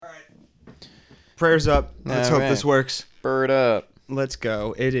Prayers up. Let's hope this works. Bird up. Let's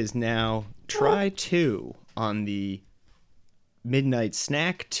go. It is now try 2 on the Midnight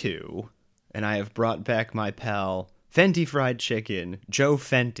Snack 2, and I have brought back my pal Fenti Fried Chicken, Joe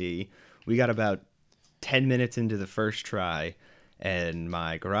Fenti. We got about 10 minutes into the first try, and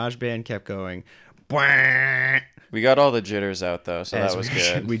my GarageBand kept going. Bwah! We got all the jitters out though, so that was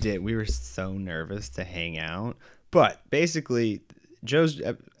good. We did. We were so nervous to hang out, but basically, Joe's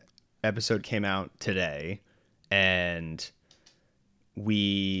episode came out today, and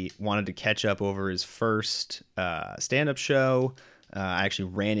we wanted to catch up over his first stand-up show. I actually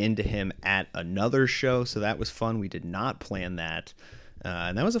ran into him at another show, so that was fun. We did not plan that,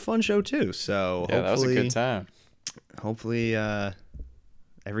 and that was a fun show too. So yeah, that was a good time. Hopefully,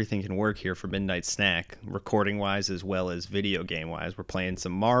 everything can work here for Midnight Snack, recording-wise as well as video game-wise. We're playing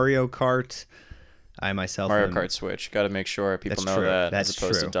some Mario Kart. Mario Kart Switch. Got to make sure people know that, as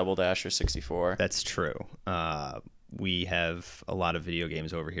opposed to Double Dash or 64. That's true. We have a lot of video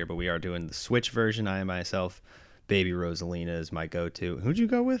games over here, but we are doing the Switch version. I myself, Baby Rosalina is my go-to. Who'd you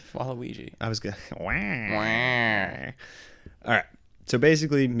go with? Waluigi. I was going. All right. So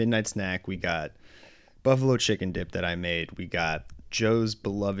basically, Midnight Snack. We got buffalo chicken dip that I made. We got Joe's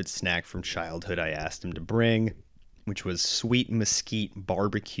beloved snack from childhood. I asked him to bring, which was sweet mesquite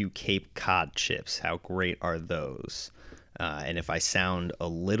barbecue Cape Cod chips. How great are those? And if I sound a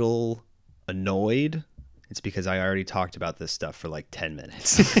little annoyed, it's because I already talked about this stuff for like 10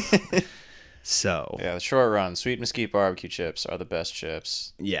 minutes. So yeah, the short run. Sweet mesquite barbecue chips are the best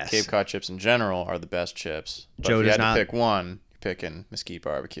chips. Yes. Cape Cod chips in general are the best chips. But Joe if you does had not to pick one, you're picking mesquite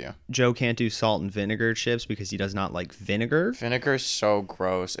barbecue. Joe can't do salt and vinegar chips because he does not like vinegar. Vinegar's so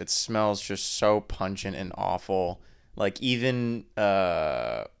gross. It smells just so pungent and awful. Like even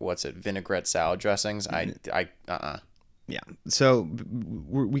vinaigrette salad dressings. Yeah. So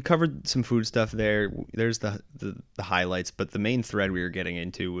we covered some food stuff there. There's the highlights, but the main thread we were getting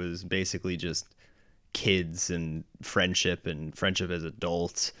into was basically just kids and friendship as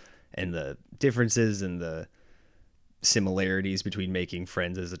adults, and the differences and the similarities between making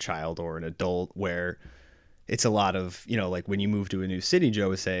friends as a child or an adult, where it's a lot of, like when you move to a new city, Joe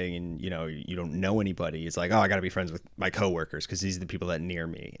was saying, and you don't know anybody. It's like, oh, I got to be friends with my coworkers because these are the people that near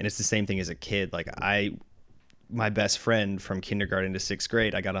me. And it's the same thing as a kid. Like my best friend from kindergarten to 6th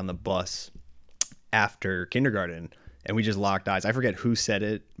grade, I got on the bus after kindergarten and we just locked eyes. I forget who said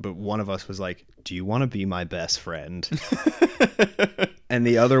it, but one of us was like, do you want to be my best friend? And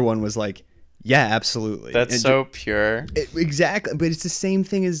the other one was like, yeah, absolutely. That's so pure. Exactly. But it's the same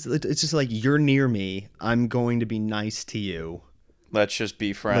thing as, it's just like, you're near me. I'm going to be nice to you. Let's just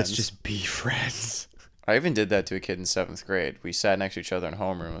be friends. I even did that to a kid in 7th grade. We sat next to each other in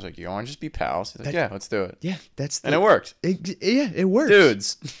homeroom. I was like, you want to just be pals? He's like, yeah, let's do it. Yeah, and it worked. It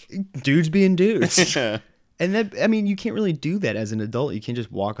works. Dudes being dudes. And that, you can't really do that as an adult. You can't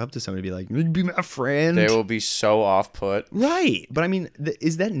just walk up to somebody and be like, be my friend. They will be so off-put. Right. But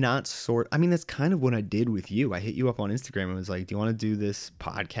is that not that's kind of what I did with you. I hit you up on Instagram and was like, do you want to do this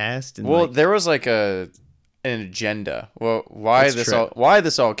podcast? And there was like an agenda. Well, why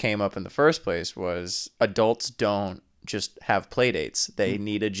this all came up in the first place was adults don't just have play dates. They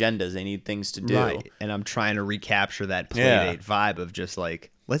need agendas. They need things to do. Right. And I'm trying to recapture that play date vibe of just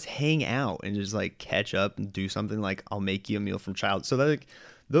like, let's hang out and just like catch up and do something. Like, I'll make you a meal from child. So that,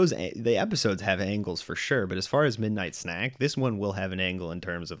 the episodes have angles for sure. But as far as Midnight Snack, this one will have an angle in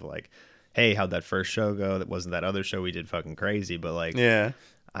terms of like, hey, how'd that first show go? That wasn't that other show we did fucking crazy. But like, yeah,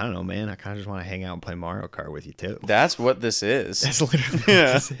 I don't know, man. I kind of just want to hang out and play Mario Kart with you too. That's what this is. That's literally what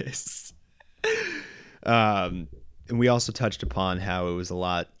this is. And we also touched upon how it was a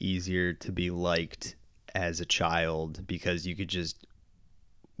lot easier to be liked as a child because you could just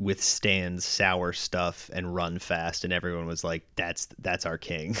withstand sour stuff and run fast, and everyone was like, that's our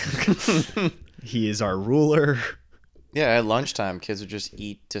king. He is our ruler. Yeah, at lunchtime, kids would just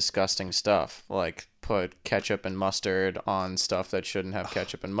eat disgusting stuff, like put ketchup and mustard on stuff that shouldn't have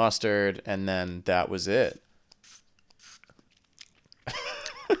ketchup and mustard, and then that was it.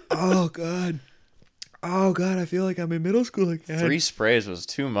 Oh, God, I feel like I'm in middle school again. 3 sprays was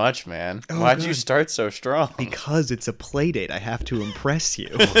too much, man. Why'd you start so strong? Because it's a play date. I have to impress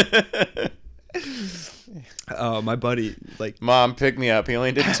you. Oh, my buddy, like... Mom, pick me up. He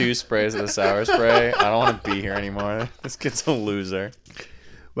only did 2 sprays of the sour spray. I don't want to be here anymore. This kid's a loser.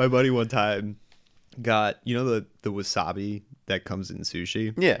 My buddy one time got, the wasabi that comes in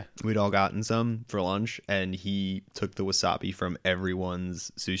sushi? Yeah. We'd all gotten some for lunch, and he took the wasabi from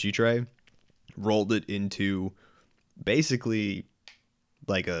everyone's sushi tray, rolled it into basically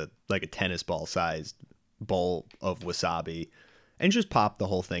like a tennis ball sized bowl of wasabi, and just popped the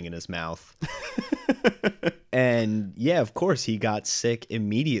whole thing in his mouth. And yeah, of course he got sick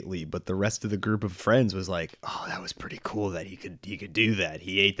immediately, but the rest of the group of friends was like, "Oh, that was pretty cool that he could do that.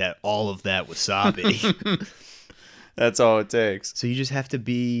 He ate all of that wasabi." That's all it takes. So you just have to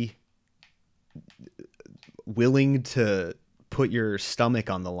be willing to put your stomach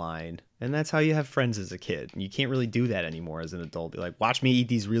on the line, and that's how you have friends as a kid. You can't really do that anymore as an adult. Be like, "Watch me eat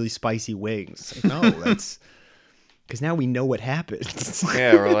these really spicy wings." Like, no, that's because now we know what happens.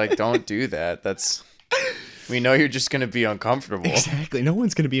 Yeah, we're like, don't do that. We know you're just going to be uncomfortable. Exactly. No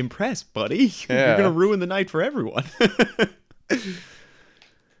one's going to be impressed, buddy. Yeah. You're going to ruin the night for everyone.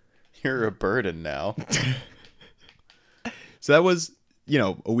 You're a burden now. So that was,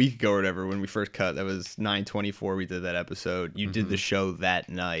 a week ago or whatever when we first cut. That was 9/24. We did that episode. You did the show that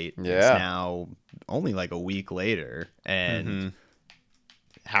night. Yeah. It's now only like a week later. And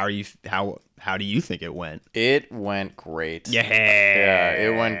how do you think it went? It went great. Yeah. Yeah,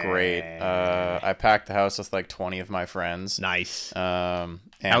 it went great. I packed the house with like 20 of my friends. Nice. And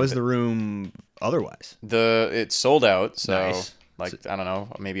how was the room otherwise? It sold out, so Nice. I don't know,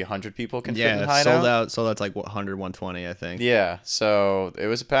 maybe 100 people can fit in Yeah, Hideout. sold out's like 100, 120, I think. Yeah, so it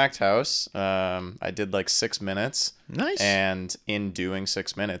was a packed house. I did like 6 minutes. Nice. And in doing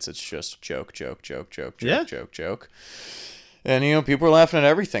 6 minutes, it's just joke. Yeah. Joke. And, people were laughing at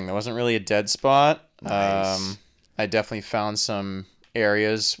everything. There wasn't really a dead spot. Nice. I definitely found some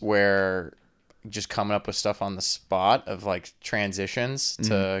areas where just coming up with stuff on the spot of like transitions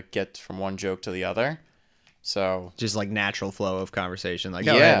to get from one joke to the other. So just like natural flow of conversation. Like,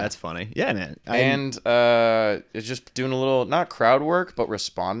 yeah, that's funny. Yeah, man. And it's just doing a little, not crowd work, but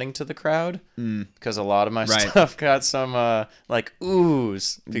responding to the crowd. Because a lot of my stuff got some like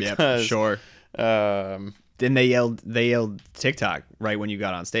oohs. Because, sure. Then they yelled TikTok right when you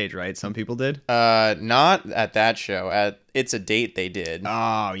got on stage, right? Some people did. Not at that show. At It's a Date they did.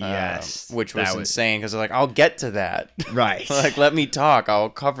 Oh yes, which was insane because they're like, I'll get to that. Right. Like, let me talk. I'll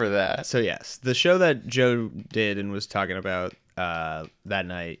cover that. So yes, the show that Joe did and was talking about that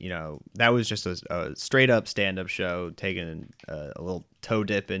night, that was just a straight up stand up show, taking a little toe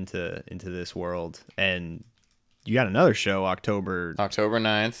dip into this world. And you got another show October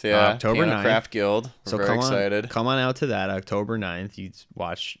 9th, yeah. October 9th. Craft Guild. We're very excited. Come on out to that October 9th. You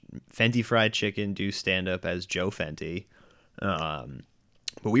watch Fenti Fried Chicken do stand up as Joe Fenti. But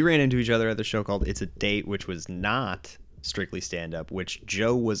we ran into each other at the show called It's a Date, which was not strictly stand up, which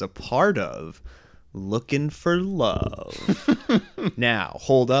Joe was a part of, Looking for Love. Now,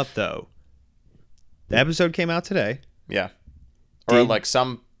 hold up though. The episode came out today. Yeah. Or like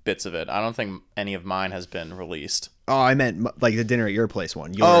some bits of it. I don't think any of mine has been released. Oh, I meant like the dinner at your place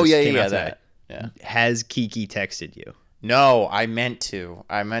one. Yours came out today. Yeah. Has Kiki texted you? No, I meant to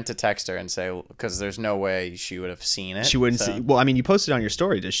text her and say, because there's no way she would have seen it. She wouldn't see. Well, I mean, you posted on your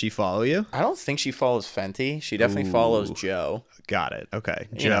story. Does she follow you? I don't think she follows Fenti. She definitely follows Joe. Got it. Okay.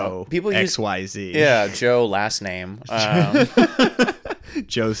 Joe. People XYZ. Yeah, Joe last name.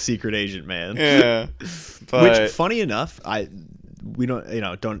 Joe's secret agent man. Yeah. Which, funny enough, we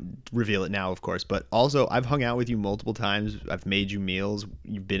don't reveal it now, of course, but also I've hung out with you multiple times. I've made you meals.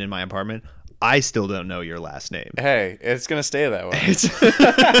 You've been in my apartment. I still don't know your last name. Hey, it's gonna stay that way.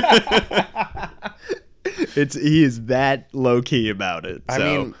 He is that low key about it. I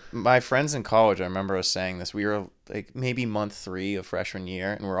mean, my friends in college, I remember us saying this. We were like maybe month 3 of freshman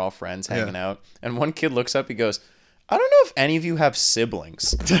year, and we're all friends hanging out. And one kid looks up, he goes, "I don't know if any of you have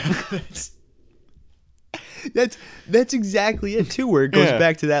siblings." That's exactly it too, where it goes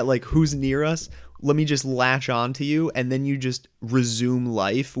back to that, like, who's near us, let me just latch on to you, and then you just resume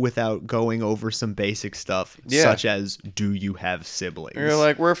life without going over some basic stuff, such as, do you have siblings? You're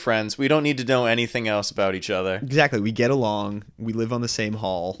like, we're friends, we don't need to know anything else about each other. Exactly. We get along, we live on the same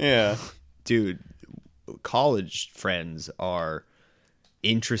hall. Yeah. Dude, college friends are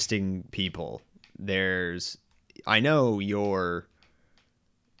interesting people. I know you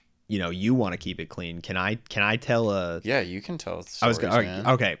want to keep it clean. Can I tell a... Yeah, you can tell stories, man.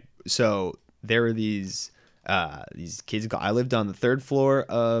 Okay, so there were these kids. I lived on the 3rd floor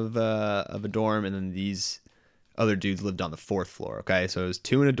of a dorm, and then these other dudes lived on the 4th floor. Okay, so it was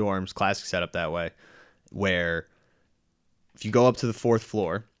 2 in a dorm, classic setup that way, where if you go up to the 4th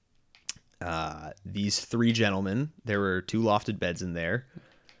floor, these 3 gentlemen, there were 2 lofted beds in there.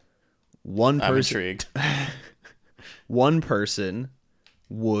 I'm intrigued. One person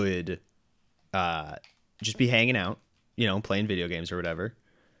would just be hanging out, playing video games or whatever.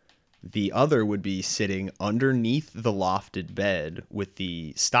 The other would be sitting underneath the lofted bed with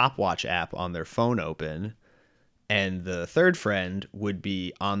the stopwatch app on their phone open. And the third friend would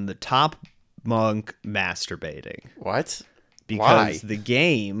be on the top bunk masturbating. What? Why? because the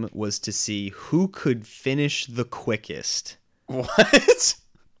game was to see who could finish the quickest. What?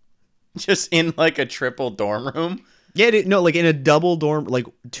 Just in like a triple dorm room? Yeah, no, like in a double dorm, like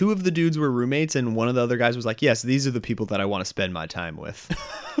two of the dudes were roommates, and one of the other guys was like, yes, these are the people that I want to spend my time with.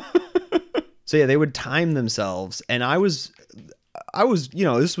 So yeah, they would time themselves, and I was,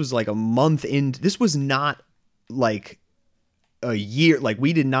 this was like a month in. This was not like a year. Like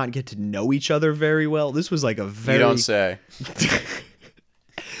we did not get to know each other very well. This was like a very. You don't say.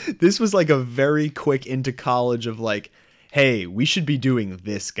 This was like a very quick into college of like, hey, we should be doing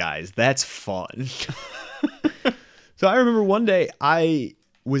this, guys. That's fun. So I remember one day I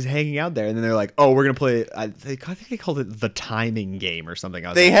was hanging out there, and then they're like, "Oh, we're gonna play." I think they called it the timing game or something.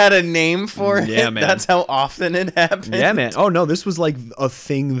 They had a name for it. Yeah, man. That's how often it happened. Yeah, man. Oh no, this was like a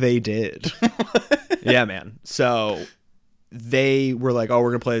thing they did. Yeah, man. So they were like, "Oh,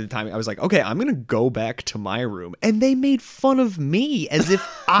 we're gonna play the timing." I was like, "Okay, I'm gonna go back to my room," and they made fun of me as if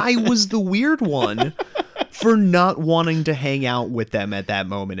I was the weird one for not wanting to hang out with them at that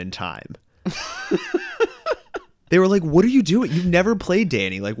moment in time. They were like, "What are you doing? You've never played,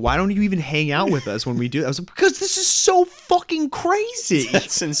 Danny. Like, why don't you even hang out with us when we do that?" I was like, "Because this is so fucking crazy."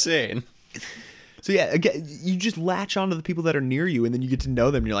 That's insane. So yeah, again, you just latch onto the people that are near you, and then you get to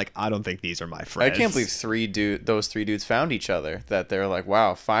know them. And you're like, "I don't think these are my friends." I can't believe those three dudes found each other. That they're like,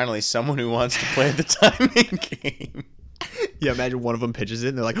 wow, finally someone who wants to play the timing game. Yeah, imagine one of them pitches it,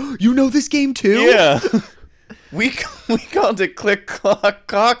 and they're like, "Oh, you know this game too?" Yeah. We called it click clock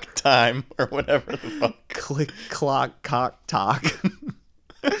cock time or whatever the fuck. Click clock cock talk.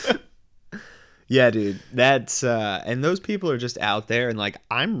 Yeah, dude. That's and those people are just out there, and like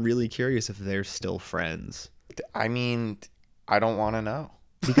I'm really curious if they're still friends. I mean, I don't want to know.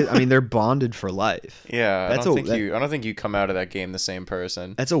 Because I mean they're bonded for life. Yeah, I don't think you come out of that game the same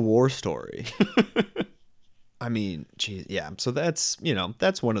person. That's a war story. I mean, geez, yeah. So that's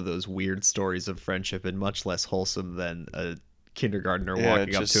one of those weird stories of friendship, and much less wholesome than a kindergartner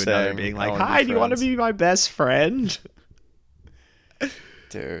walking up to another being like, "Hi, do you want to be my best friend?"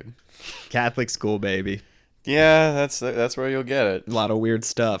 Dude. Catholic school, baby. Yeah, that's where you'll get it. A lot of weird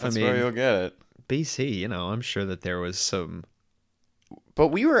stuff. That's where you'll get it. BC, I'm sure that there was some. But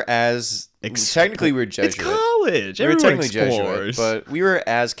we were technically we were Jesuit. It's college. We were Everyone technically explores. Jesuit, but we were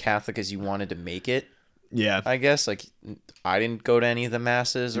as Catholic as you wanted to make it. Yeah. I guess like I didn't go to any of the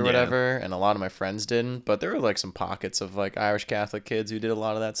masses or whatever, and a lot of my friends didn't. But there were like some pockets of like Irish Catholic kids who did a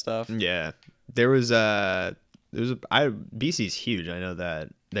lot of that stuff. Yeah, BC's huge. I know that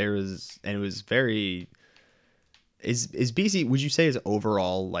there was, and it was very. Is BC? Would you say is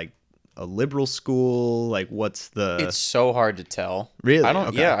overall like a liberal school? Like, what's the? It's so hard to tell. Really? I don't.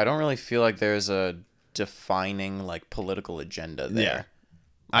 Okay. Yeah, I don't really feel like there's a defining like political agenda there.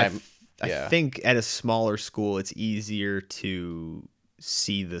 Yeah. I think at a smaller school, it's easier to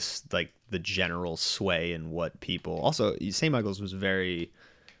see this like the general sway and what people. Also, St. Michael's was very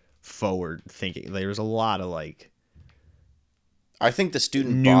forward thinking. There was a lot of like. I think the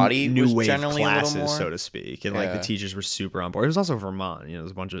student body new was wave generally classes, a little more, so to speak, and like the teachers were super on board. It was also Vermont, there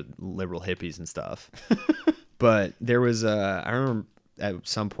was a bunch of liberal hippies and stuff. But there was I remember at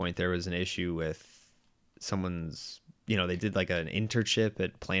some point there was an issue with someone's. They did like an internship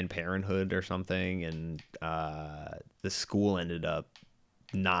at Planned Parenthood or something, and the school ended up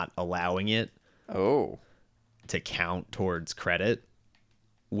not allowing it. Oh, to count towards credit.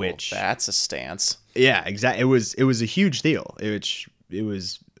 Which that's a stance. Yeah, exactly. It was a huge deal. It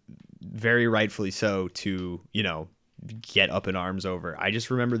was very rightfully so to, get up in arms over. I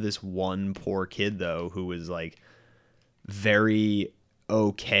just remember this one poor kid though who was like very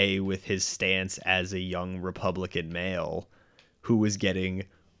okay with his stance as a young Republican male who was getting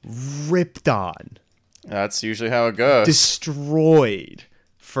ripped on. That's usually how it goes. Destroyed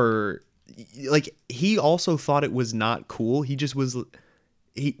for like he also thought it was not cool. He just was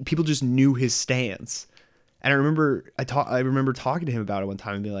people just knew his stance. And I remember talking to him about it one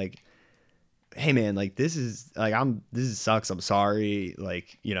time and being like, "Hey man, like this sucks. I'm sorry.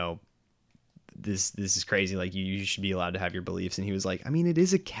 Like, this is crazy. Like you should be allowed to have your beliefs." And he was like, "I mean, it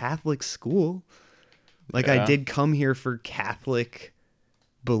is a Catholic school. Like I did come here for Catholic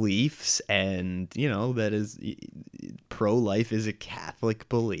beliefs, and that is pro-life is a Catholic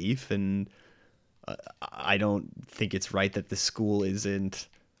belief, and I don't think it's right that the school isn't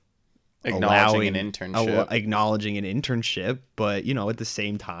acknowledging an internship. But at the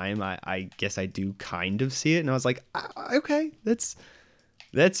same time, I guess I do kind of see it." And I was like, "Okay, that's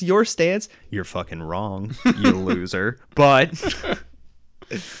your stance. You're fucking wrong, you loser." But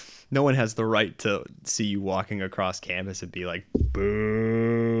no one has the right to see you walking across campus and be like,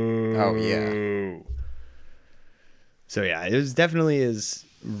 "Boo." Oh yeah. So yeah, it was definitely as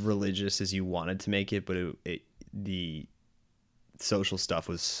religious as you wanted to make it, but the social stuff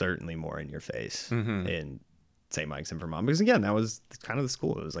was certainly more in your face in St. Mike's in Vermont. Because again, that was kind of the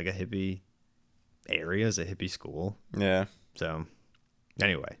school. It was like a hippie area, it's a hippie school. Yeah. So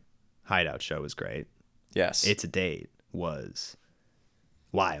anyway, Hideout show was great. Yes. It's a Date was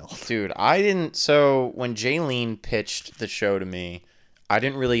wild. Dude, I didn't. So when Jaylene pitched the show to me, I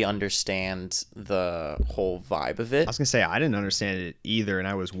didn't really understand the whole vibe of it. I was going to say, I didn't understand it either, and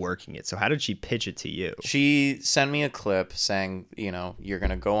I was working it. So how did she pitch it to you? She sent me a clip saying, you're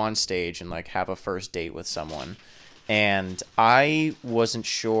going to go on stage and like have a first date with someone. And I wasn't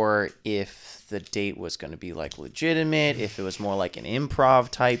sure if the date was going to be like legitimate, if it was more like an improv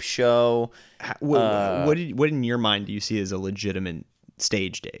type show. What in your mind do you see as a legitimate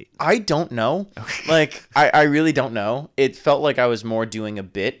stage date? I don't know. Like, I really don't know. It felt like I was more doing a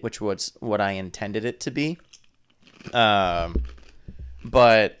bit, which was what I intended it to be. But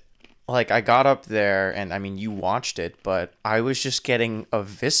like I got up there and I mean, you watched it, but I was just getting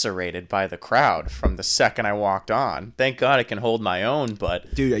eviscerated by the crowd from the second I walked on. Thank God I can hold my own,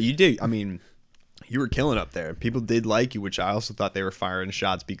 but dude, you did. I mean, you were killing up there. People did like you, which I also thought they were firing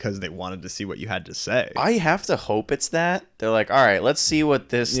shots because they wanted to see what you had to say. I have to hope it's that. They're like, all right, let's see what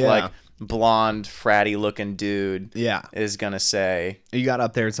this like blonde, fratty looking dude is going to say. You got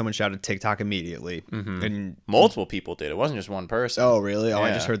up there and someone shouted TikTok immediately. And multiple people did. It wasn't just one person. Oh, really? Oh,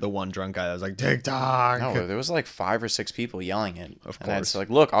 I just heard the one drunk guy that was like, TikTok. No, there was like 5 or 6 people yelling it. Of course. And it's like,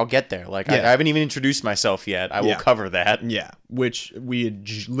 look, I'll get there. Like, I haven't even introduced myself yet. I will cover that. Yeah, which we had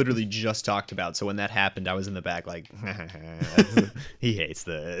literally just talked about. So when that happened, I was in the back like, he hates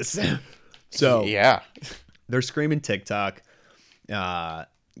this. So yeah, they're screaming TikTok.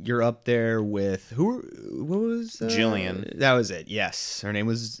 You're up there with what was Jillian? That was it. Yes, her name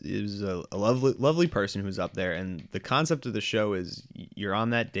was. It was a lovely person who was up there, and the concept of the show is you're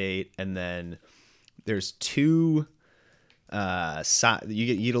on that date, and then there's two.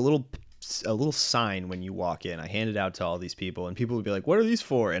 You get a little sign when you walk in. I hand it out to all these people, and people would be like, "What are these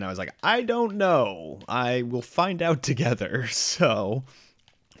for?" And I was like, "I don't know. I will find out together." So,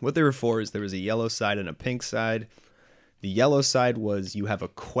 what they were for is there was a yellow side and a pink side. The yellow side was you have a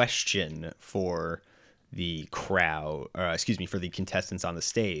question for the crowd, for the contestants on the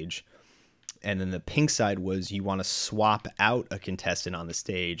stage. And then the pink side was you want to swap out a contestant on the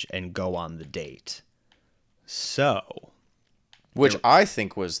stage and go on the date. So. Which I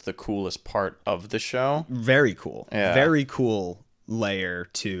think was the coolest part of the show. Very cool. Yeah. Very cool layer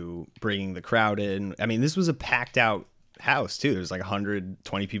to bringing the crowd in. I mean, this was a packed out house, too. There's like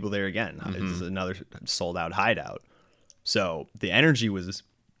 120 people there again. This is another sold out Hideout. So the energy was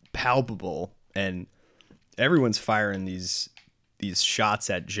palpable, and everyone's firing these shots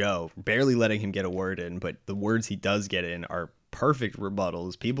at Joe, barely letting him get a word in, but the words he does get in are perfect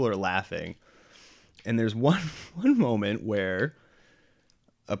rebuttals. People are laughing. And there's one moment where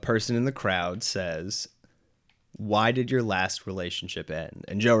a person in the crowd says, "Why did your last relationship end?"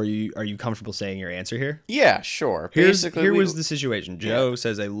 And Joe, are you comfortable saying your answer here? Yeah, sure. Here was the situation. Joe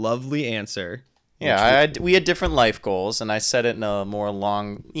says a lovely answer. Yeah, we had different life goals, and I said it in a more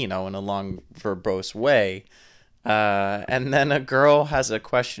long, in a long verbose way. And then a girl has a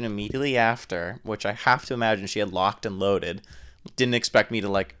question immediately after, which I have to imagine she had locked and loaded. Didn't expect me to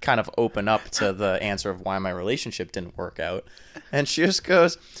like kind of open up to the answer of why my relationship didn't work out. And she just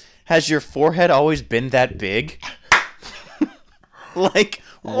goes, "Has your forehead always been that big?" Like,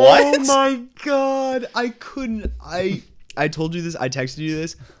 what? Oh my God. I told you this. I texted you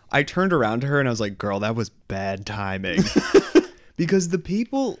this. I turned around to her and I was like, "Girl, that was bad timing." Because the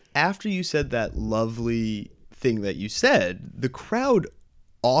people, after you said that lovely thing that you said, the crowd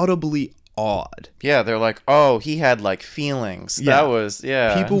audibly awed. Yeah, they're like, "Oh, he had like feelings." Yeah. That was,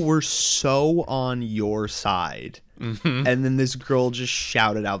 yeah. People were so on your side. And then this girl just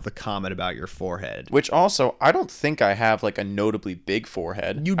shouted out the comment about your forehead. Which also, I don't think I have like a notably big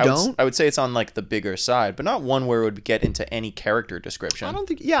forehead. You don't? I would say it's on like the bigger side, but not one where it would get into any character description. I don't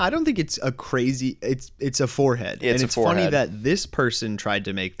think it's a crazy, it's a forehead. It's funny that this person tried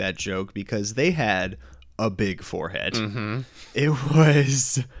to make that joke because they had a big forehead. It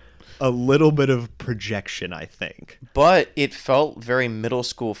was a little bit of projection, I think. But it felt very middle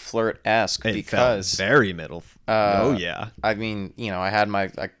school flirt-esque because felt very middle. Oh yeah. I mean, I had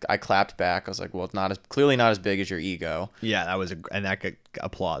I clapped back. I was like, well, it's clearly not as big as your ego. Yeah, that was that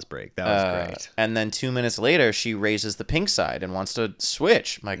applause break. That was great. And then 2 minutes later, she raises the pink side and wants to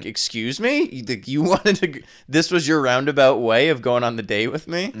switch. I'm like, excuse me? You wanted to? This was your roundabout way of going on the date with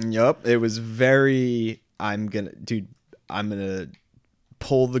me? Yup. It was very. I'm gonna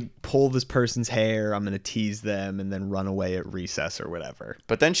pull this person's hair, I'm gonna tease them, and then run away at recess or whatever.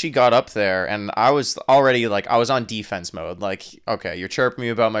 But then she got up there, and I was already like, I was on defense mode. Like, okay, you're chirping me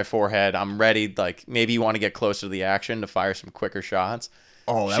about my forehead. I'm ready. Like, maybe you want to get closer to the action to fire some quicker shots.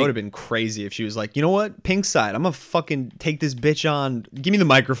 Oh, that would have been crazy if she was like, you know what, pink side, I'm gonna fucking take this bitch on. Give me the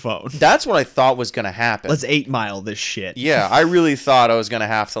microphone. That's what I thought was gonna happen. Let's 8 Mile this shit. Yeah, I really thought I was gonna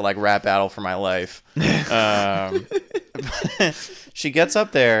have to like rap battle for my life. She gets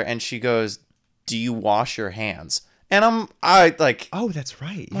up there and she goes, "Do you wash your hands?" And I like, oh, that's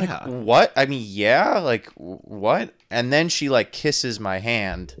right. like, Yeah. what? I mean, yeah, like what? And then she like kisses my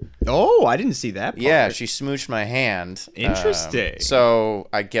hand. Oh, I didn't see that part. Yeah, she smooched my hand. Interesting. So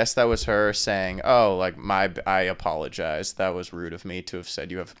I guess that was her saying, "Oh, like I apologize. That was rude of me to have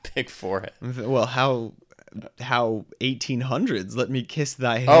said you have a big forehead." Well, how 1800s? Let me kiss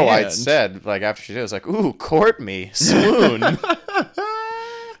thy hand. Oh, I said like after she did, I was like, "Ooh, court me, swoon,"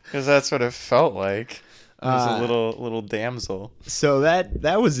 because that's what it felt like. It was a little damsel. So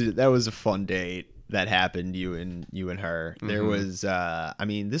that was a fun date that happened. You and her. There was. I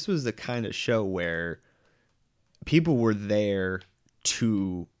mean, this was the kind of show where people were there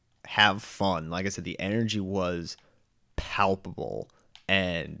to have fun. Like I said, the energy was palpable.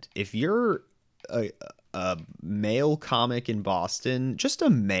 And if you're a male comic in Boston, just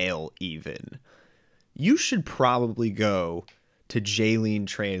a male even, you should probably go to Jaylene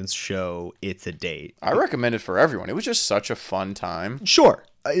Tran's show, It's a Date. I recommend it for everyone. It was just such a fun time. Sure.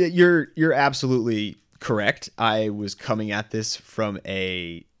 You're absolutely correct. I was coming at this from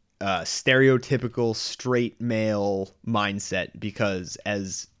a stereotypical straight male mindset because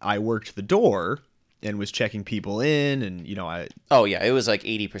as I worked the door and was checking people in and, Oh, yeah. It was like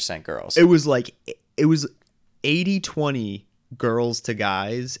 80% girls. it was 80-20 girls to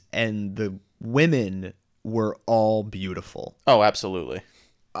guys, and the women were all beautiful. Oh, absolutely.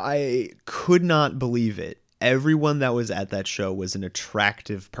 I could not believe it. Everyone that was at that show was an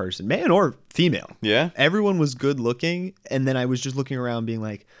attractive person, man or female. Yeah. Everyone was good looking, and then I was just looking around being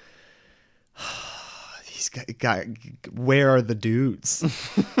like, these guys, where are the dudes?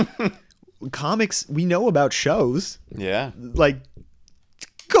 Comics, we know about shows. Yeah. Like,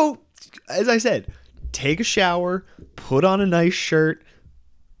 go, as I said, take a shower, put on a nice shirt,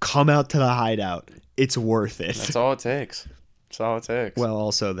 come out to the hideout. It's worth it. That's all it takes. That's all it takes. Well,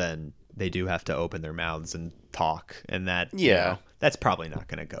 also then they do have to open their mouths and talk, and that Yeah. that's probably not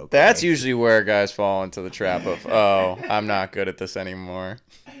going to go. That's great. usually where guys fall into the trap of, oh, I'm not good at this anymore.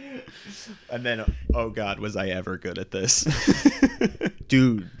 And then, oh God, was I ever good at this?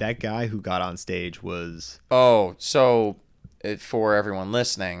 Dude, that guy who got on stage was... Oh, so for everyone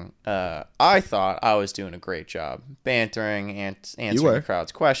listening, I thought I was doing a great job bantering and answering the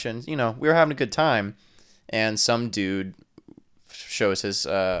crowd's questions. We were having a good time, and some dude shows his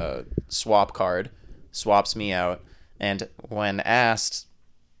swap card, swaps me out, and when asked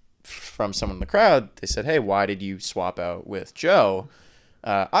from someone in the crowd, they said, "Hey, why did you swap out with Joe?"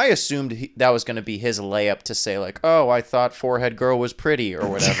 I assumed that was going to be his layup to say like, "Oh, I thought Forehead Girl was pretty," or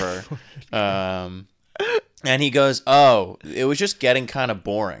whatever. And he goes, "Oh, it was just getting kind of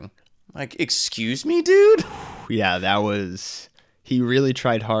boring." Like, excuse me, dude? Yeah, that was... He really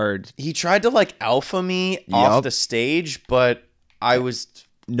tried hard. He tried to like alpha me off the stage, but I was...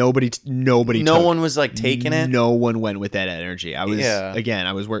 No one was like taking it. No one went with that energy. I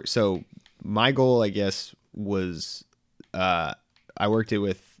was so my goal, I guess, was I worked it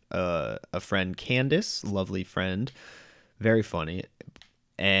with a friend, Candace, lovely friend, very funny,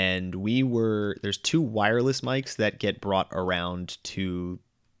 and there's 2 wireless mics that get brought around to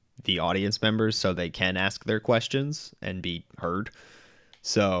the audience members so they can ask their questions and be heard.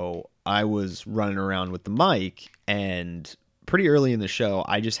 So I was running around with the mic, and pretty early in the show,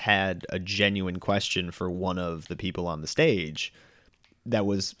 I just had a genuine question for one of the people on the stage that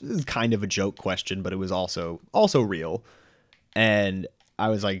was kind of a joke question, but it was also real. And I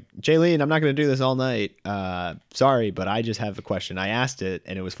was like, "Jaylene, I'm not going to do this all night. Sorry, but I just have a question." I asked it,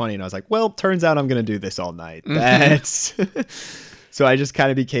 and it was funny, and I was like, "Well, turns out I'm going to do this all night." That's so I just kind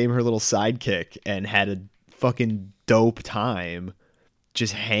of became her little sidekick and had a fucking dope time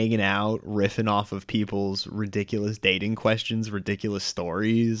just hanging out, riffing off of people's ridiculous dating questions, ridiculous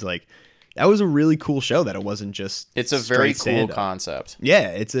stories. Like, that was a really cool show that it wasn't just... It's a very cool concept. Yeah,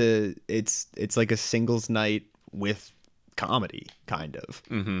 it's like a singles night with comedy, kind of.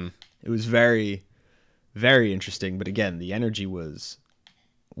 Mm-hmm. It was very, very interesting. But again, the energy was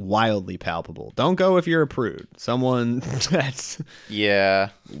wildly palpable. Don't go if you're a prude. Someone that's... Yeah.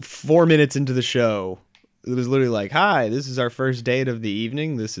 4 minutes into the show it was literally like, "Hi, this is our first date of the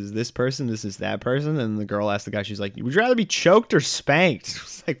evening. This is this person. This is that person." And the girl asked the guy, she's like, "Would you rather be choked or spanked?"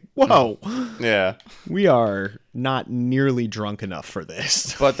 It's like, whoa, Yeah. we are not nearly drunk enough for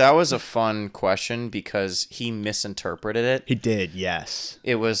this. But that was a fun question because he misinterpreted it. He did, yes.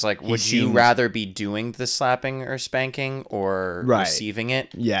 It was like, would you rather be doing the slapping or spanking or receiving it?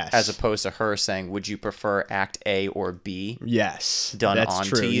 Yes. As opposed to her saying, would you prefer act A or B? Yes. Done That's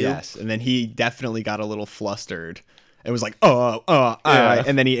onto true, you? yes. And then he definitely got a little flustered. It was like, Yeah.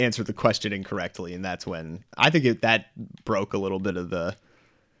 and then he answered the question incorrectly, and that's when I think that broke a little bit of the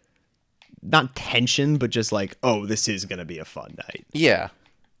not tension, but just like, oh, this is gonna be a fun night. Yeah.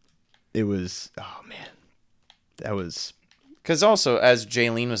 It was, oh man, that was. Because also, as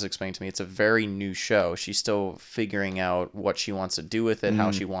Jaylene was explaining to me, it's a very new show. She's still figuring out what she wants to do with it,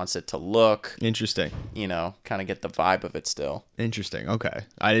 how she wants it to look. Interesting. You know, kind of get the vibe of it still. Interesting. Okay.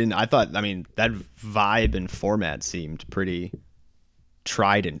 I mean, that vibe and format seemed pretty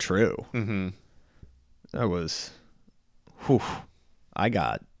tried and true. Mm-hmm. That was, whew. I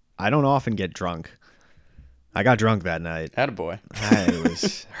don't often get drunk. I got drunk that night. Attaboy. I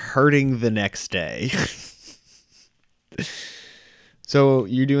was hurting the next day. So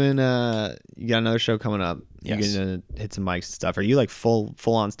you're doing you got another show coming up. Yes. You're gonna hit some mics and stuff. Are you like full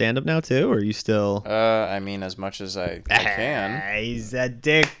on stand up now too, or are you still I mean, as much as I can. He's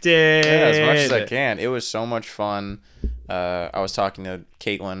addicted. Yeah, as much as I can. It was so much fun. I was talking to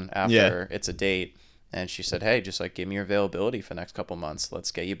Caitlin after It's a Date, and she said, "Hey, just like give me your availability for the next couple months.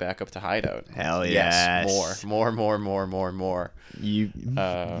 Let's get you back up to Hideout." Hell yes. Yes, more.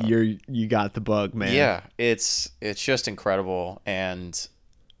 You got the bug, man. Yeah, it's just incredible, and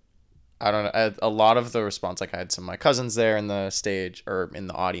I don't know. A lot of the response, like I had some of my cousins there in the stage or in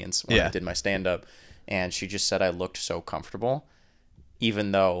the audience when I did my stand up, and she just said I looked so comfortable,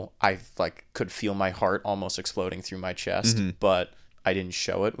 even though I like could feel my heart almost exploding through my chest, but I didn't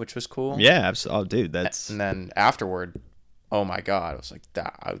show it, which was cool. Yeah, absolutely. Oh, dude, that's. And then afterward, oh my god, I was like,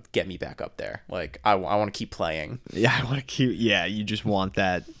 that get me back up there. Like I want to keep playing. Yeah, I want to keep. Yeah, you just want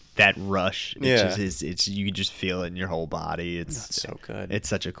that rush. It's you can just feel it in your whole body. It's so good. It's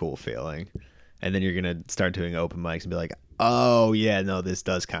such a cool feeling. And then you're gonna start doing open mics and be like, oh yeah, no, this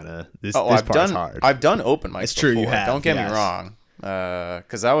does kind of this. Oh, this part's hard. I've done open mics. It's true, before. you have. Don't get me wrong.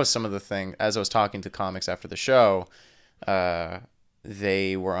 Because that was some of the thing. As I was talking to comics after the show,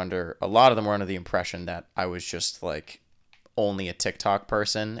 they were a lot of them were under the impression that I was just like only a TikTok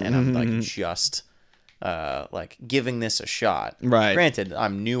person, and I'm like just like giving this a shot. Right. Granted,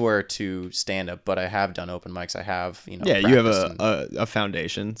 I'm newer to stand up, but I have done open mics. I have, you have a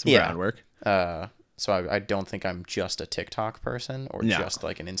foundation, some groundwork. So I don't think I'm just a TikTok person or just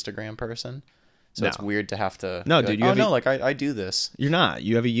like an Instagram person. So it's weird to have to. No, dude. Like, I do this. You're not.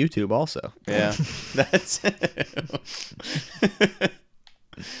 You have a YouTube also. Yeah, that's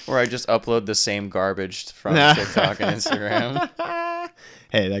where I just upload the same garbage from TikTok and Instagram.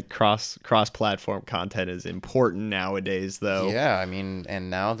 Hey, that cross-platform content is important nowadays, though. Yeah, I mean, and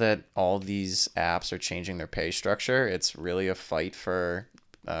now that all these apps are changing their pay structure, it's really a fight for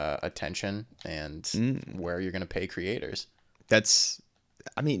attention and where you're going to pay creators. I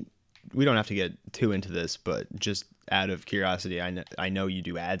mean, we don't have to get too into this, but just out of curiosity, I know you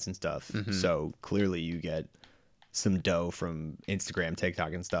do ads and stuff, so clearly you get some dough from Instagram,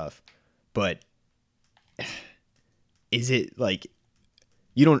 TikTok, and stuff. But is it like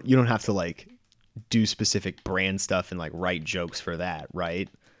you don't have to like do specific brand stuff and like write jokes for that, right?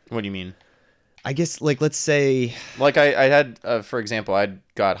 What do you mean? I guess like let's say like I had for example, I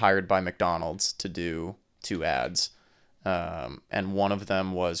got hired by McDonald's to do 2 ads. And one of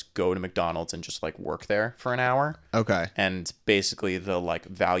them was go to McDonald's and just like work there for an hour. Okay. And basically the like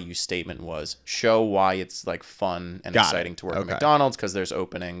value statement was show why it's like fun and exciting to work at McDonald's because there's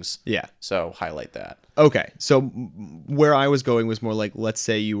openings. Yeah. So highlight that. Okay. So where I was going was more like, let's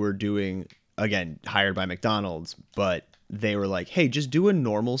say you were doing, again, hired by McDonald's, but they were like, hey, just do a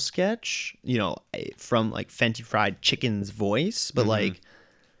normal sketch, from like Fenti Fried Chicken's voice, but like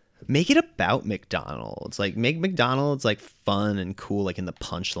make it about McDonald's. Like make McDonald's like fun and cool, like in the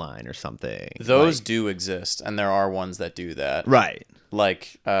punchline or something. Those do exist, and there are ones that do that. Right.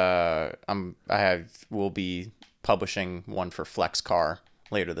 Like we'll be publishing one for FlexCar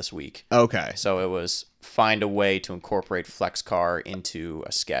later this week. Okay. So it was find a way to incorporate FlexCar into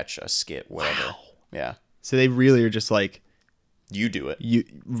a sketch, a skit, whatever. Wow. Yeah. So they really are just like you do it.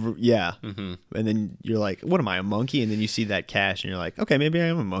 Yeah. And then you're like, what am I, a monkey? And then you see that cash and you're like, okay, maybe I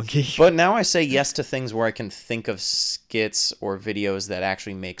am a monkey. But now I say yes to things where I can think of skits or videos that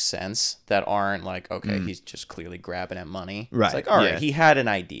actually make sense, that aren't like, okay, he's just clearly grabbing at money. Right. It's like, all right, he had an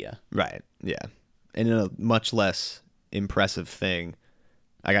idea. Right. Yeah. And in a much less impressive thing,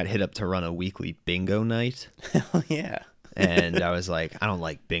 I got hit up to run a weekly bingo night. Hell yeah. And I was like, I don't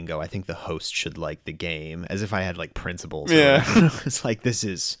like bingo. I think the host should like the game, as if I had like principles. Yeah. It's like,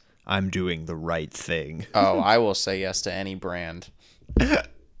 I'm doing the right thing. Oh, I will say yes to any brand.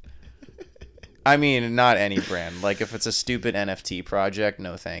 I mean, not any brand. Like, if it's a stupid NFT project,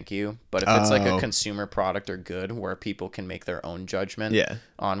 no thank you. But if it's like a consumer product or good where people can make their own judgment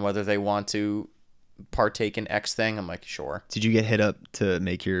on whether they want to partake in X thing, I'm like, sure. Did you get hit up to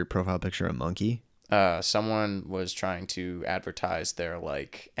make your profile picture a monkey? Someone was trying to advertise their,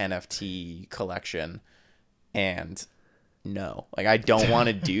 like, NFT collection, and no. Like, I don't want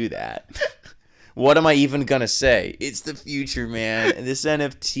to do that. What am I even gonna say? It's the future, man. And this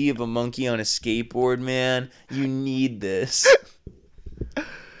NFT of a monkey on a skateboard, man. You need this.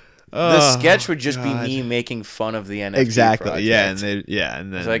 The sketch would just be me making fun of the NFT. Exactly. Project. Yeah,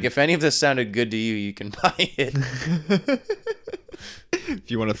 and then it's like, if any of this sounded good to you, you can buy it.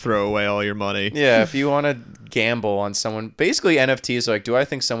 If you want to throw away all your money. Yeah, if you want to gamble on someone. Basically, NFTs are like, do I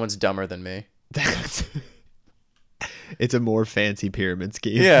think someone's dumber than me? It's a more fancy pyramid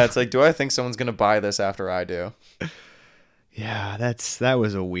scheme. Yeah, it's like, do I think someone's gonna buy this after I do? Yeah, that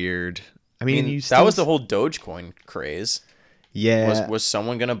was a weird. I mean, that was the whole Dogecoin craze. Yeah. Was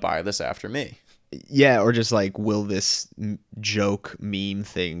someone gonna buy this after me? Yeah, or just like, will this joke meme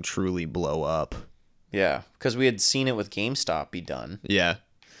thing truly blow up? Yeah, because we had seen it with GameStop be done. Yeah,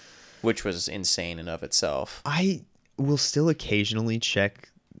 which was insane in of itself. I will still occasionally check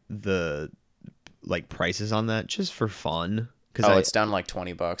the like prices on that just for fun. It's down to like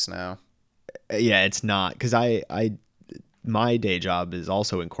 $20 now. Yeah, it's not, because my day job is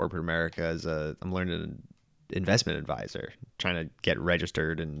also in corporate America I'm learning an investment advisor, trying to get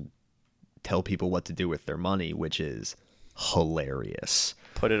registered and tell people what to do with their money, which is hilarious.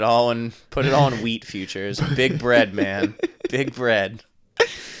 Put it all in wheat futures. Big bread, man. Big bread.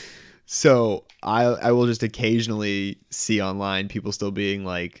 So I will just occasionally see online people still being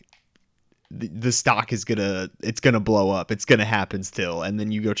like, the stock is it's gonna blow up, it's gonna happen still, and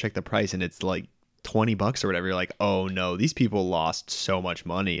then you go check the price and it's like $20 or whatever. You're like, oh no, these people lost so much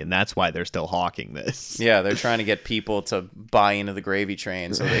money, and that's why they're still hawking this. Yeah, they're trying to get people to buy into the gravy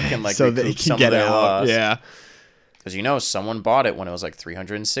train so they can like so recoup they can some get of their out. loss. Yeah, because someone bought it when it was like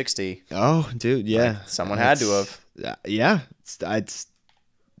 360. Oh, dude, yeah, like, someone had to have. Yeah,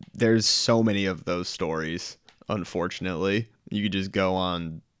 there's so many of those stories. Unfortunately, you could just go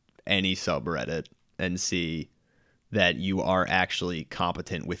on any subreddit and see that you are actually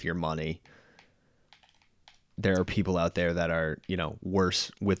competent with your money. There are people out there that are,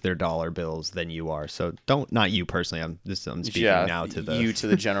 worse with their dollar bills than you are. So not you personally. I'm speaking now to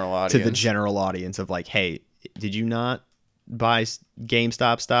the general audience. To the general audience of like, hey, did you not buy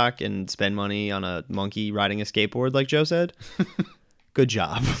GameStop stock and spend money on a monkey riding a skateboard like Joe said? Good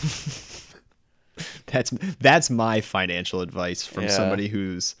job. That's my financial advice from somebody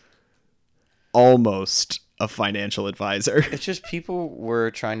who's almost a financial advisor. It's just people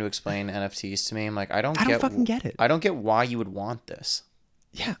were trying to explain NFTs to me. I'm like, I don't fucking get it. I don't get why you would want this.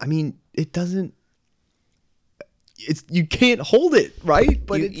 Yeah, I mean, it doesn't. You can't hold it, right?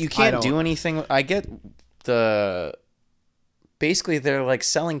 But you can't do anything. I get basically they're like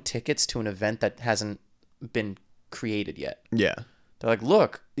selling tickets to an event that hasn't been created yet. Yeah. They're like,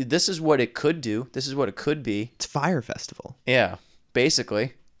 look, this is what it could do. This is what it could be. It's Fire Festival. Yeah,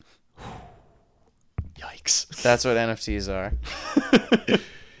 basically. Yikes. That's what NFTs are.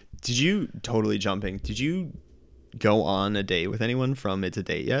 Did you go on a date with anyone from It's a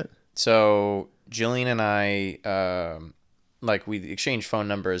Date yet? So Jillian and I, we exchanged phone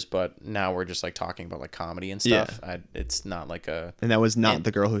numbers, but now we're just like talking about like comedy and stuff. Yeah. It's not like a... And that was not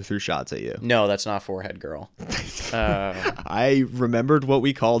the girl who threw shots at you? No, that's not Forehead Girl. I remembered what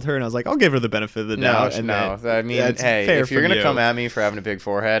we called her, and I was like, I'll give her the benefit of the doubt. No. I mean, hey, if you're going to come at me for having a big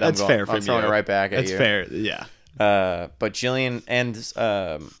forehead, I'm throwing it right back at you. That's fair, yeah. But Jillian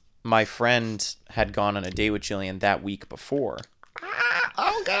and my friend had gone on a date with Jillian that week before.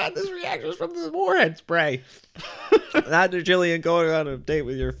 Oh God, this reaction is from the warhead spray. Not Jillian going on a date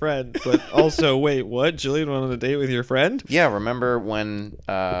with your friend, but also, wait, what? Jillian went on a date with your friend? Yeah, remember when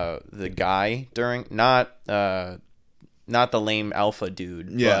the guy not the lame alpha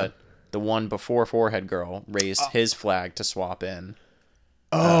dude, but the one before Forehead Girl raised his flag to swap in.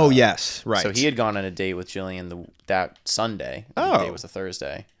 Oh, yes, right. So he had gone on a date with Jillian that Sunday. The date was a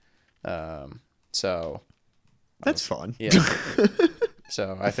Thursday. So... That's fun. Yeah.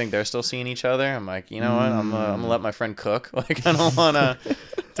 So I think they're still seeing each other. I'm like, you know what? I'm gonna let my friend cook. Like, I don't wanna,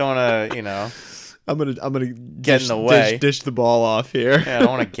 I'm gonna Get in the way. dish the ball off here. Yeah, I don't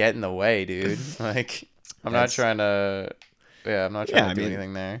want to get in the way, dude. Like, I'm not trying to. Yeah, I'm not trying to do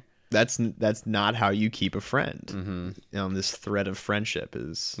anything there. That's not how you keep a friend. Mm-hmm. This thread of friendship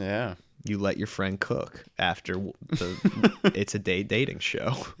is Yeah. you let your friend cook after it's a dating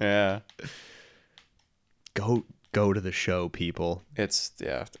show. Yeah. Go to the show, people. It's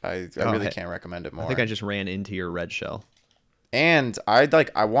I really can't recommend it more. I think I just ran into your red shell. And I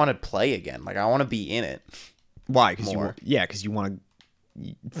want to play again. Like I want to be in it. Why? Because you want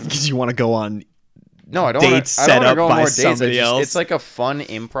to go on. No, I don't dates want to. set up go on by more dates. somebody else. It's like a fun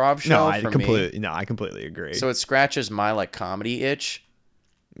improv show. I completely agree. So it scratches my like comedy itch.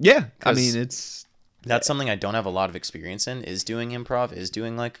 Yeah, I mean that's something I don't have a lot of experience in. Is doing improv, is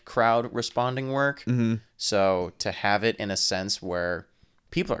doing like crowd responding work. Mm-hmm. So to have it in a sense where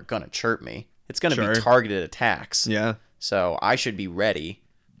people are gonna chirp me, it's gonna be targeted attacks. Yeah. So I should be ready.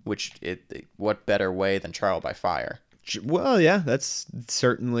 What better way than trial by fire? Well, yeah, that's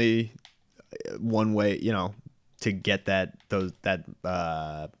certainly one way, to get that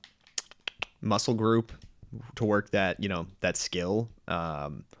muscle group to work that skill.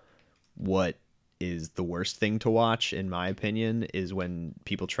 What is the worst thing to watch, in my opinion, is when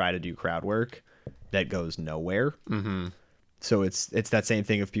people try to do crowd work that goes nowhere. Mm-hmm. So it's that same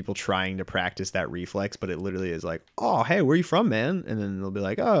thing of people trying to practice that reflex, but it literally is like, oh, hey, where are you from, man? And then they'll be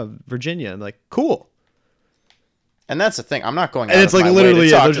like, oh, Virginia. I'm like, cool. And that's the thing. I'm not going out and it's of like my literally way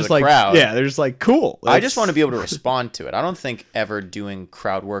to talk they're to just the like crowd. Yeah, they're just like cool. I just want to be able to respond to it. I don't think ever doing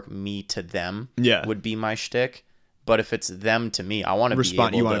crowd work me to them would be my shtick. But if it's them to me, I want to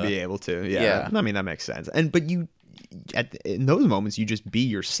respond. Be able you want to be able to. Yeah. I mean that makes sense. But you, in those moments, you just be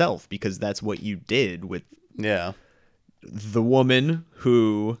yourself because that's what you did with the woman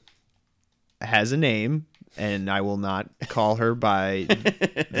who has a name. And I will not call her by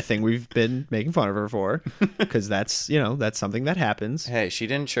the thing we've been making fun of her for, because that's something that happens. Hey, she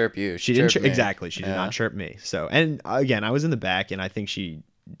didn't chirp you. She didn't exactly. She did not chirp me. So, and again, I was in the back, and I think she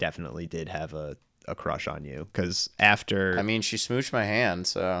definitely did have a crush on you, because after. I mean, she smooched my hand,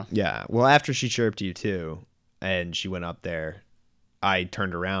 so. Yeah, well, after she chirped you too, and she went up there, I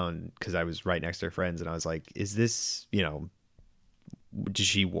turned around because I was right next to her friends, and I was like, "Is this did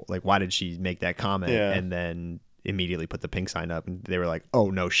she why did she make that comment?" And then immediately put the pink sign up, and they were like,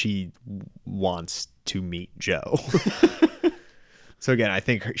 "Oh no, she wants to meet Joe." So again, I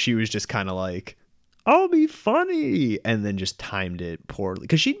think she was just kind of like, "I'll be funny," and then just timed it poorly,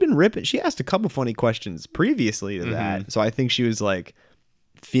 because she'd been ripping. She asked a couple funny questions previously to that, so I think she was like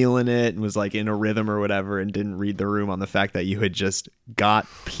feeling it and was like in a rhythm or whatever, and didn't read the room on the fact that you had just got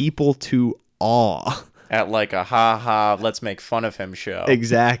people to awe. At like a ha-ha, let's make fun of him show.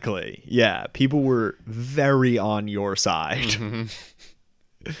 Exactly. Yeah. People were very on your side.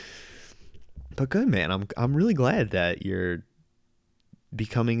 Mm-hmm. But good, man. I'm really glad that you're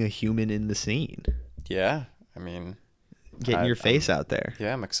becoming a human in the scene. Yeah. I mean, getting your face out there.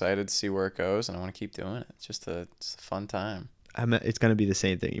 Yeah, I'm excited to see where it goes, and I want to keep doing it. It's just a fun time. It's going to be the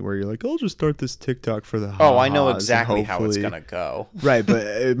same thing where you're like, I'll just start this TikTok for the I know exactly how it's going to go. Right,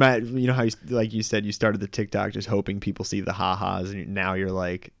 but how like you said, you started the TikTok just hoping people see the ha-has, and now you're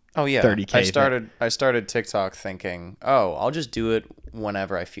like, oh yeah, 30K. I started TikTok thinking, I'll just do it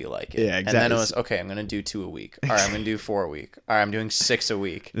whenever I feel like it. Yeah, exactly. And then it was, okay, I'm going to do 2 a week. All right, I'm going to do 4 a week. All right, I'm doing 6 a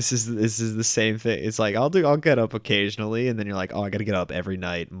week. This is the same thing. It's like I'll get up occasionally, and then you're like, oh, I got to get up every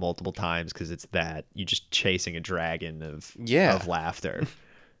night multiple times, because it's that you're just chasing a dragon of laughter.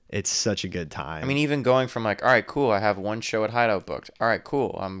 It's such a good time. I mean, even going from like, all right, cool, I have one show at Hideout booked. All right,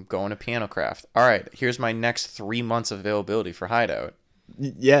 cool, I'm going to Piano Craft. All right, here's my next 3 months of availability for Hideout.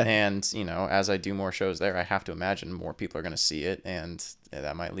 Yeah. And, as I do more shows there, I have to imagine more people are going to see it, and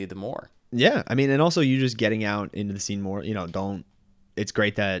that might lead to more. Yeah. I mean, and also you just getting out into the scene more, it's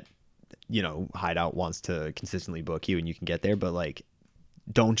great that, Hideout wants to consistently book you and you can get there, but like,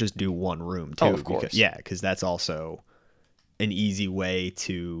 don't just do one room too. Oh, of course. Because that's also an easy way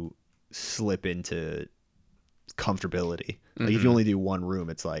to slip into comfortability. Like if you only do one room,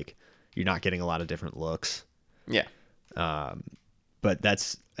 it's like, you're not getting a lot of different looks. Yeah. But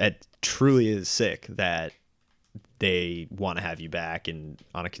it truly is sick that they want to have you back and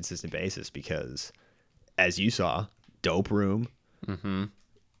on a consistent basis, because as you saw, dope room. Mm-hmm.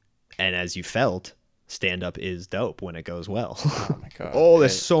 And as you felt, stand-up is dope when it goes well. Oh my God.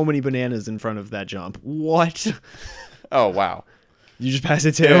 There's so many bananas in front of that jump. What? Oh, wow. You just passed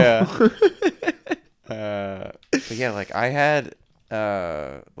it too? Yeah. But yeah, like I had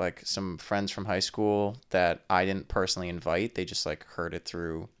like some friends from high school that I didn't personally invite. They just like heard it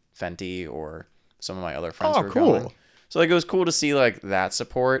through Fenti or some of my other friends who were going. So like it was cool to see like that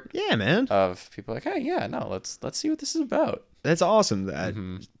support Yeah, man. of people like, hey, yeah, no, let's see what this is about. That's awesome that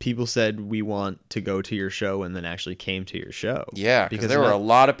Mm-hmm. people said we want to go to your show and then actually came to your show. Yeah, because there were a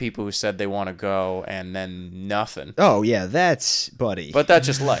lot of people who said they want to go and then nothing. Oh, yeah, that's, buddy. But that's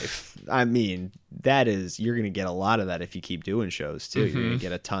just life. I mean, you're going to get a lot of that if you keep doing shows, too. You're going to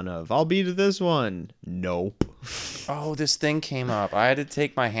get a ton of, I'll be to this one. Nope. Oh, this thing came up. I had to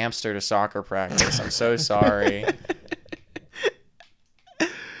take my hamster to soccer practice. I'm so sorry.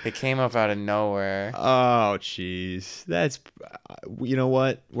 It came up out of nowhere. Oh, jeez. That's, you know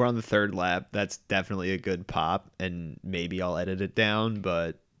what? We're on the third lap. That's definitely a good pop, and maybe I'll edit it down,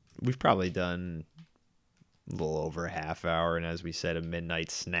 but we've probably done a little over a half hour, and as we said, a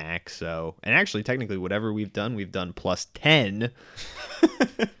midnight snack. So, and actually, technically, whatever we've done plus 10.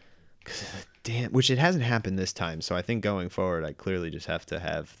 Damn, which it hasn't happened this time. So I think going forward, I clearly just have to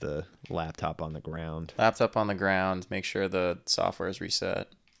have the laptop on the ground. Laptop on the ground. Make sure the software is reset.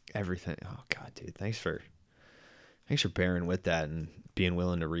 Everything. Oh God, dude, thanks for bearing with that and being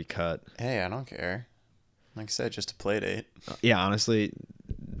willing to recut. Hey, I don't care. Like I said, just a play date. Yeah, honestly,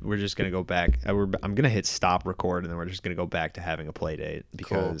 we're just gonna go back. I'm gonna hit stop record, and then we're just gonna go back to having a play date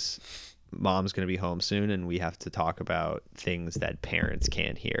because Mom's gonna be home soon, and we have to talk about things that parents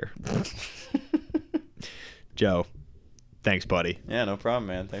can't hear. Joe, thanks, buddy. Yeah, no problem,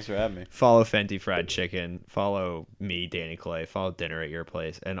 man. Thanks for having me. Follow Fenti Fried Chicken. Follow me, Danny Clay. Follow Dinner at Your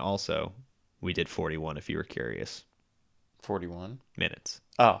Place. And also, we did 41 if you were curious. 41 minutes.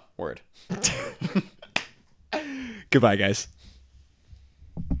 Oh, word. Goodbye, guys.